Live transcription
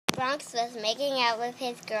Bronx was making out with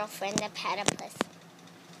his girlfriend, the platypus.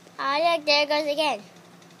 Oh, look, there it goes again.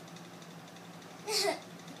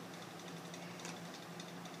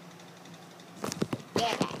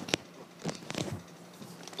 Get back.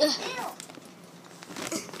 Ew.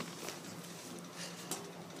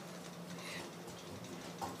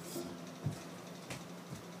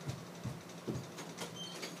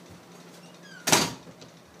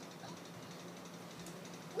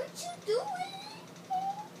 What you doing?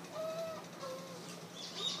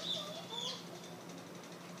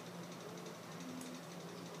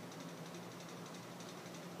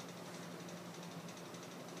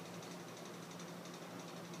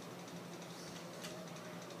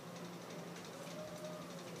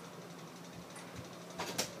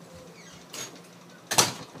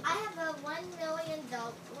 I have a $1,000.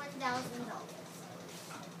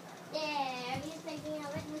 There, he's making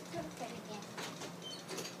out with Miss Crooked again.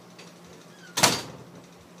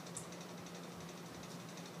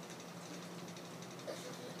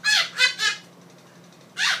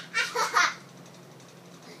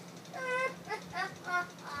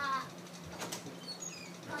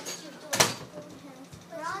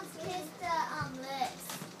 Bronx kissed the lips.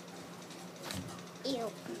 Ew.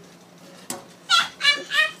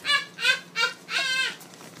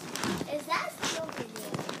 Is that still video?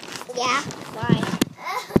 Yeah, why?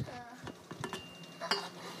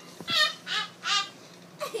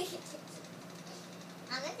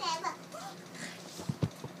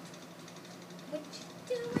 What you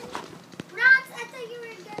doing? Bronx, I thought you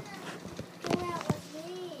were gonna go out with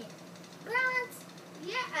me. Bronx,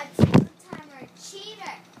 you're a two-timer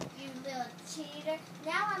cheater, you little cheater.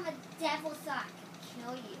 Now I'm a devil so I can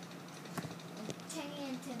kill you. And turn you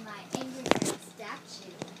into my angry bird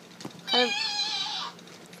statue.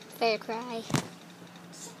 Fair cry.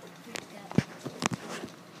 Shut the freak up.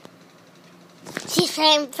 She's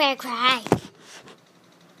saying fair cry.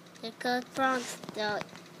 There goes Bronx, though.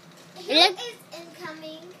 Who Look. is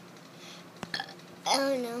incoming?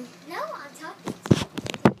 Oh, no. No, I'm talking to you.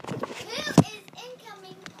 Who is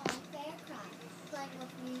incoming on Fair Cry? Playing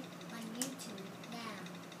with me on YouTube now.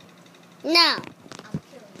 No. I'm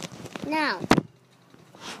killing you. No.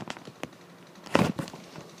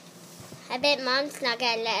 I bet Mom's not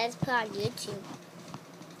going to let us put on YouTube.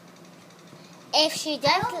 If she I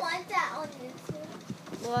does, don't want that on YouTube.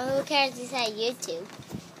 well, who cares? It's at YouTube.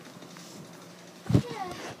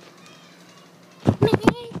 Yeah.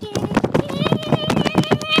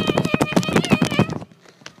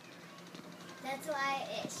 That's why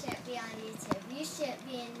it should be on YouTube. You should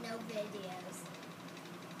be in no videos.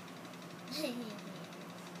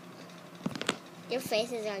 Your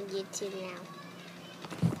face is on YouTube now.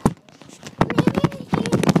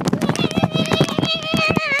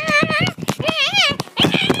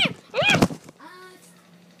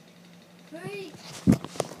 Hurry.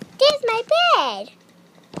 There's my bed.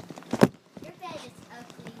 Your bed is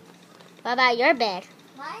ugly. What about your bed?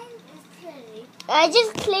 Mine is pretty. I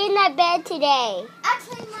just cleaned my bed today. I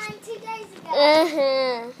cleaned mine 2 days ago.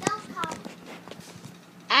 Don't call me.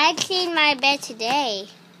 I cleaned my bed today.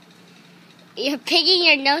 You're picking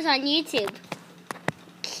your nose on YouTube.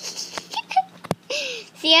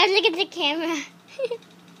 See, I look at the camera.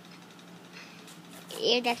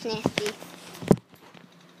 Ew, that's nasty.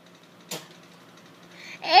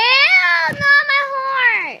 Ew, not my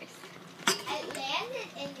horse. It landed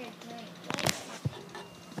in your drink.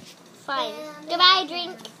 Fine. Goodbye,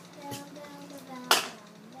 drink.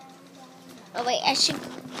 Oh, wait, I should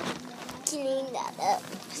clean that up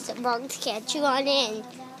so Bronx can't chew on it and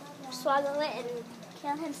swallow it and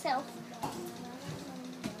kill himself.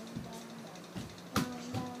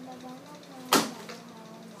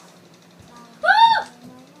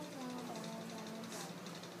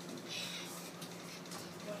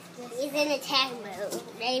 He's in attack mode,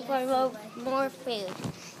 ready for more food.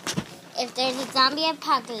 If there's a zombie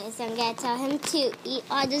apocalypse, I'm going to tell him to eat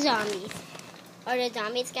all the zombies. Or the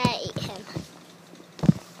zombies got to eat him.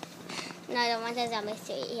 No, I don't want the zombies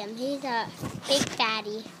to eat him. He's a big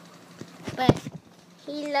fatty. But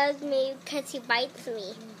he loves me because he bites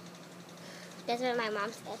me. That's what my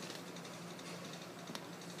mom said.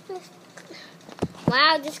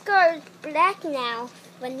 Wow, this girl is black now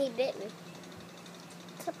when he bit me.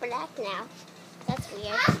 It's black now. That's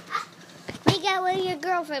weird. Make out with your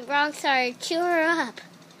girlfriend, Bronx, or chew her up.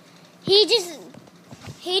 He just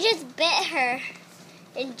bit her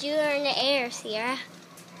and drew her in the air, Sierra.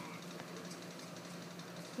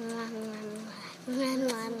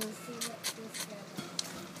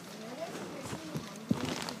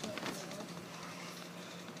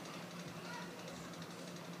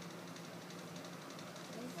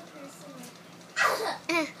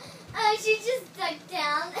 Oh, she just ducked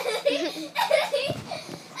down. She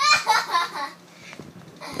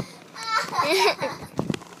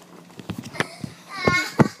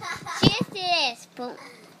just did this. Boom.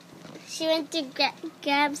 She went to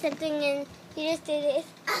grab something and she just did this.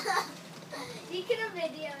 You could have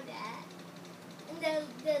videoed that. And then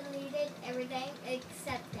deleted everything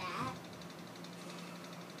except that.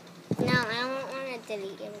 No, I don't want to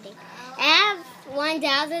delete everything. I have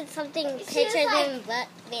 1,000 something pictures and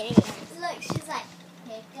videos. Look, she's like,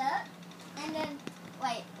 hiccup. And then,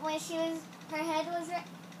 wait, when her head was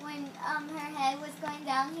going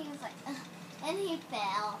down, he was like, ugh, and he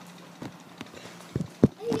fell.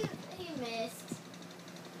 And he missed.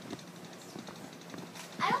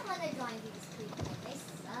 I don't want to join these people. They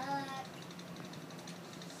suck.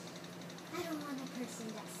 I don't want a person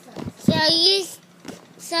that sucks.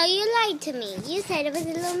 So you lied to me. You said it was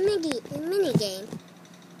a little mini game.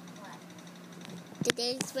 What? The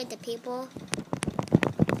days with the people. Oh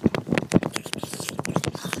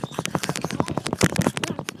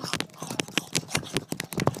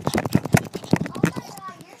my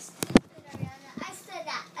God, you're stupid, Ariana. I said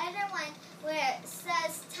that other one where it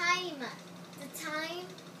says time. The time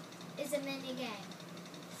is a mini game.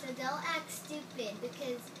 So don't act stupid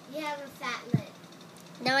because you have a fat lip.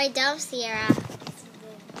 No, I don't, Sierra.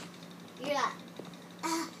 You're like,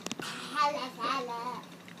 hello, hello.